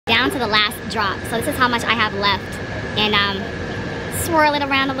down to the last drop. So this is how much I have left. And swirl it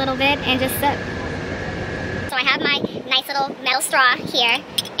around a little bit and just sip. So I have my nice little metal straw here,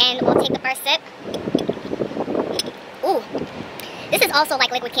 and we'll take the first sip. Ooh. This is also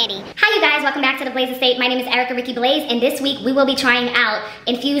like liquid candy. Hi you guys, welcome back to the Blaze Estate. My name is Erica Ricky Blaze, and this week we will be trying out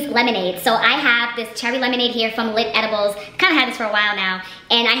infused lemonade. So I have this cherry lemonade here from Lit Edibles. Kind of had this for a while now.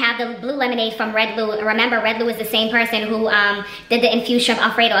 And I have the blue lemonade from Red Lou. Remember, Red Lou is the same person who did the infused shrimp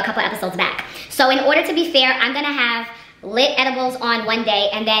Alfredo a couple episodes back. So in order to be fair, I'm gonna have Lit Edibles on one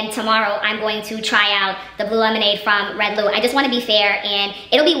day, and then tomorrow I'm going to try out the blue lemonade from Red Lou. I just want to be fair, and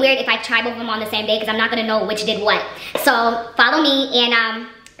it'll be weird if I try both of them on the same day because I'm not going to know which did what. So follow me, and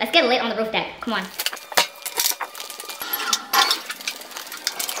let's get lit on the roof deck. Come on.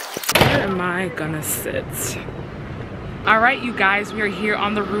 Where am I gonna sit? All right, you guys, we are here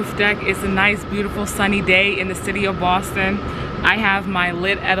on the roof deck. It's a nice, beautiful, sunny day in the city of Boston. I have my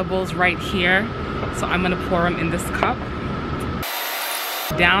Lit Edibles right here, so I'm gonna pour them in this cup.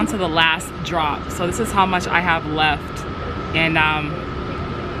 Down to the last drop. So this is how much I have left. And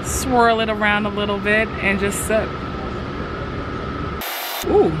swirl it around a little bit and just sip.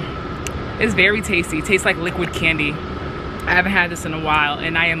 Ooh, it's very tasty. It tastes like liquid candy. I haven't had this in a while,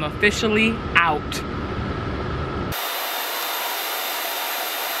 and I am officially out.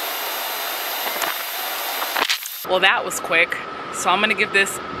 Well, that was quick. So I'm gonna give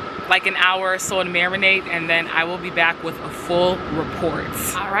this like an hour or so to marinate, and then I will be back with a full report.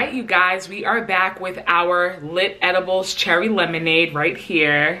 All right, you guys, we are back with our Lit Edibles cherry lemonade right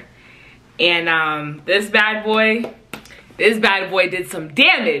here. And this bad boy did some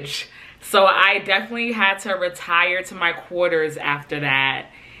damage. So I definitely had to retire to my quarters after that.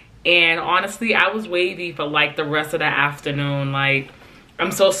 And honestly, I was wavy for like the rest of the afternoon. Like,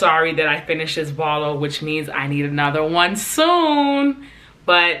 I'm so sorry that I finished this bottle, which means I need another one soon.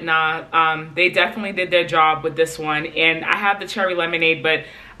 But nah, they definitely did their job with this one. And I have the cherry lemonade, but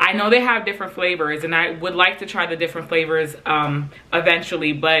I know they have different flavors, and I would like to try the different flavors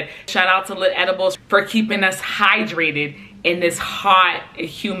eventually. But shout out to Lit Edibles for keeping us hydrated in this hot,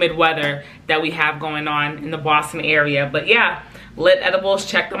 humid weather that we have going on in the Boston area. But yeah, Lit Edibles,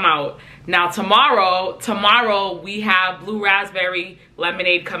 check them out. Now tomorrow we have blue raspberry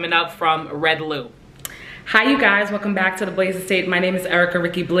lemonade coming up from Red Lou. Hi you guys, welcome back to the Blaze Estate. My name is Erica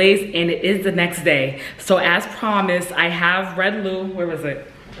Ricky Blaze, and it is the next day. So as promised, I have Red Lou, where was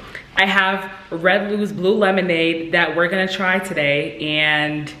it? I have Red Lou's blue lemonade that we're gonna try today,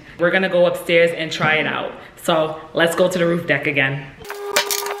 and we're gonna go upstairs and try it out. So let's go to the roof deck again.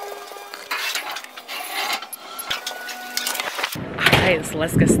 All right, so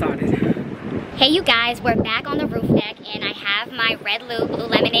let's get started. Hey you guys, we're back on the roof deck, and I have my Red Lou blue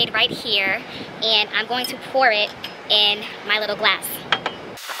lemonade right here, and I'm going to pour it in my little glass.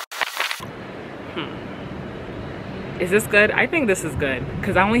 Is this good? I think this is good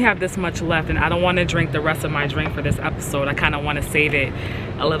because I only have this much left, and I don't want to drink the rest of my drink for this episode. I kind of want to save it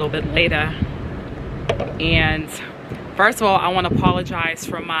a little bit later. And first of all, I want to apologize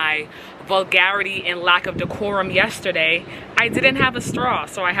for my vulgarity and lack of decorum yesterday. I didn't have a straw,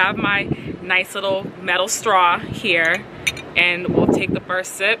 so I have my nice little metal straw here, and we'll take the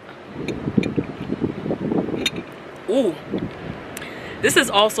first sip. Ooh, this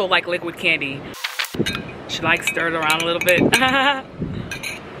is also like liquid candy. Should I stir it around a little bit?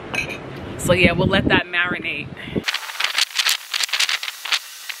 So yeah, we'll let that marinate.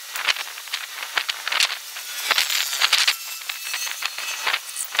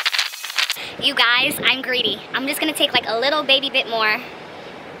 You guys, I'm greedy. I'm just gonna take like a little baby bit more.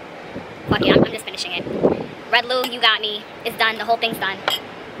 Fuck it, I'm just finishing it. Red Lou, you got me. It's done, the whole thing's done.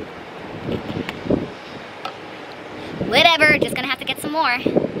 Whatever, just gonna have to get some more.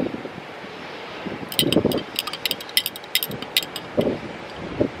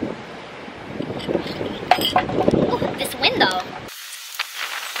 Ooh, this window.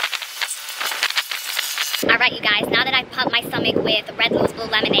 Alright you guys, now that I've pumped my stomach with Red Lou's blue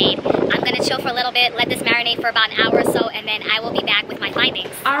lemonade, I'm gonna chill for a little bit, let this marinate for about an hour or so, and then I will be back with my findings.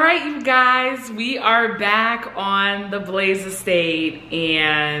 Alright you guys, we are back on the Blaze Estate,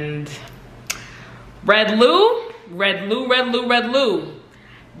 and Red Lou.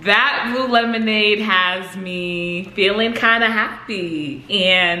 That blue lemonade has me feeling kind of happy,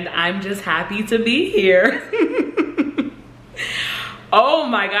 and I'm just happy to be here. Oh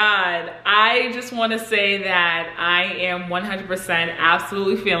my God, I just want to say that I am 100%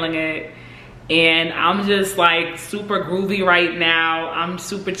 absolutely feeling it, and I'm just like super groovy right now. I'm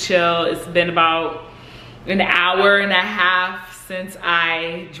super chill. It's been about an hour and a half since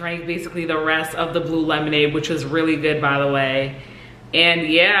I drank basically the rest of the blue lemonade, which was really good, by the way. And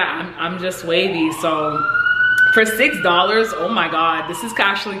yeah, I'm just wavy. So for $6, oh my God, this is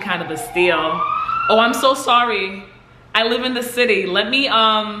actually kind of a steal. Oh, I'm so sorry. I live in the city. Let me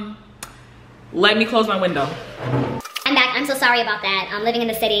close my window. I'm back. I'm so sorry about that. I'm living in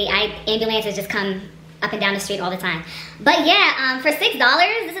the city. Ambulances just come up and down the street all the time. But yeah, for $6,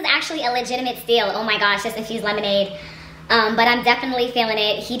 this is actually a legitimate steal. Oh my gosh, just infused lemonade. But I'm definitely feeling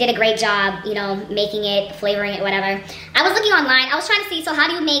it. He did a great job, you know, making it, flavoring it, whatever. I was looking online. I was trying to see, so how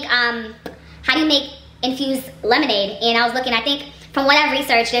do you make infused lemonade? And I was looking, I think from what I've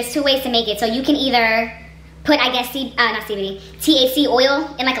researched, there's 2 ways to make it. So you can either put, I guess, not CBD, THC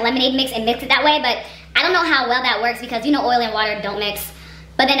oil in like a lemonade mix and mix it that way. But I don't know how well that works because, you know, oil and water don't mix.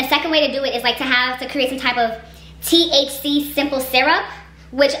 But then a second way to do it is like to create some type of THC simple syrup,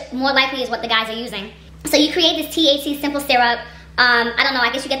 which more likely is what the guys are using. So you create this THC simple syrup. I don't know,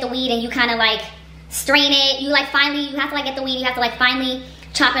 I guess you get the weed and you kind of like strain it. You have to like get the weed, you have to like finally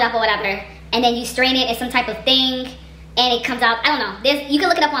chop it up or whatever. And then you strain it in some type of thing and it comes out, I don't know. You can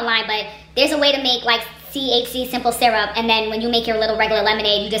look it up online, but there's a way to make like THC simple syrup, and then when you make your little regular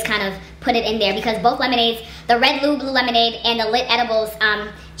lemonade, you just kind of put it in there, because both lemonades, the Red Lou Blue lemonade and the Lit Edibles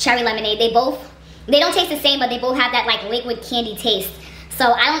cherry lemonade, they don't taste the same, but they both have that like liquid candy taste.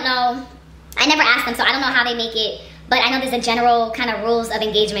 So I don't know, I never asked them, so I don't know how they make it, but I know there's a general kind of rules of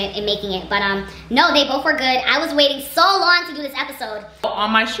engagement in making it. But no, they both were good. I was waiting so long to do this episode.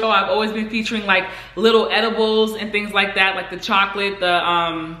 On my show, I've always been featuring like little edibles and things like that, like the chocolate,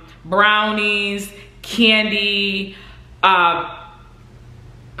 the brownies, candy, what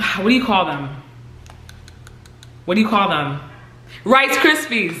do you call them? Rice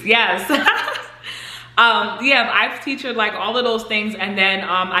Krispies, yes. Yeah, I've featured like all of those things, and then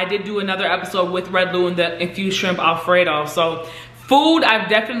I did do another episode with Red Lou and the infused shrimp Alfredo. So food I've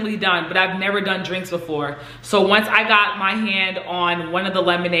definitely done, but I've never done drinks before. So once I got my hand on one of the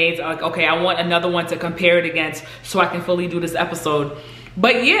lemonades, like, okay, I want another one to compare it against so I can fully do this episode.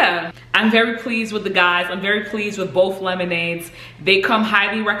 But yeah, I'm very pleased with the guys. I'm very pleased with both lemonades. They come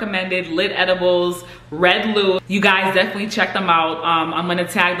highly recommended. Lit Edibles, Red Lou. You guys definitely check them out. I'm gonna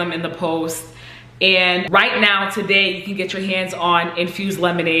tag them in the post. And right now, today, you can get your hands on infused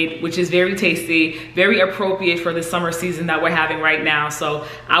lemonade, which is very tasty, very appropriate for the summer season that we're having right now. So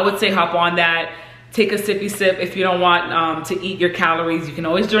I would say hop on that, take a sippy sip. If you don't want to eat your calories, you can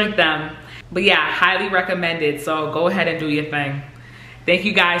always drink them. But yeah, highly recommended. So go ahead and do your thing. Thank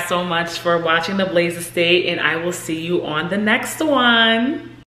you guys so much for watching The Blaze Estate, and I will see you on the next one.